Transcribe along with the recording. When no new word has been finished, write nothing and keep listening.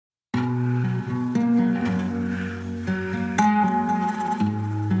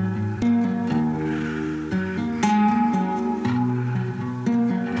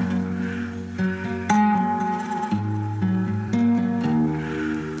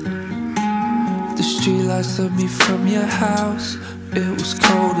The streetlights led me from your house. It was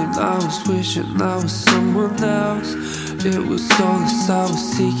cold and I was wishing I was someone else. It was solace I was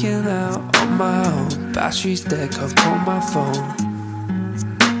seeking out on my own. Batteries dead, can't call my phone.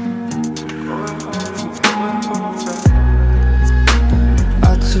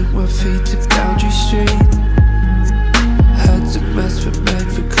 I took my feet to Boundary Street. Had to mess with Meg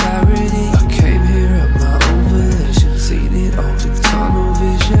for clarity. I came here at my own volition, seen it all in tunnel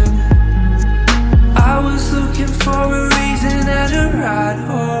vision. I was looking for a reason and a ride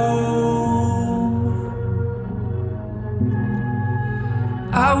home.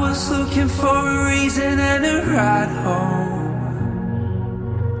 I was looking for a reason and a ride home.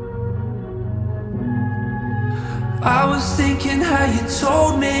 I was thinking how you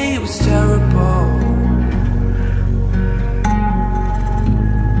told me it was terrible.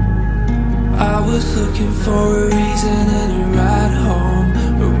 I was looking for a reason and a ride home,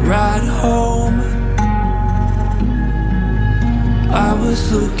 a ride home. I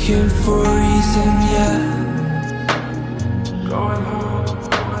was looking for a reason, yeah. Going home,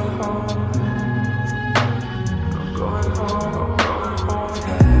 going home. I'm going home, I'm going home,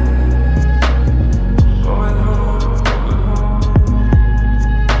 yeah. Going home, going home.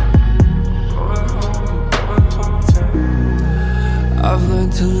 Going home, yeah. I've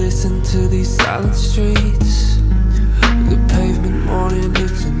learned to listen to these silent streets. The pavement mourning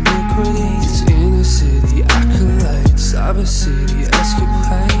its iniquities. Inner city accolades, cyber city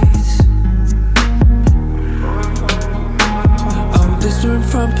escapades. I'm blistering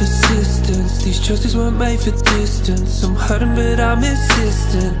from persistence. These choices weren't made for distance. I'm hurting but I'm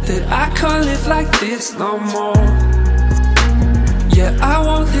insistent that I can't live like this no more. Yeah, I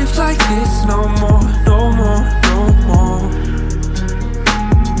won't live like this no more, no more, no more.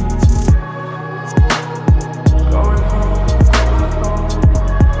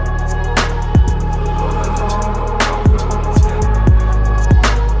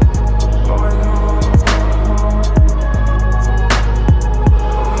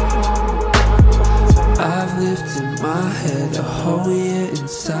 A whole year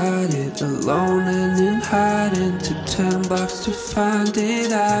inside it, alone and in hiding. Took 10 blocks to find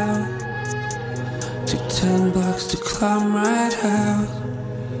it out. Took 10 blocks to climb right out.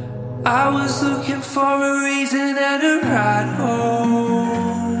 I was looking for a reason and a ride home.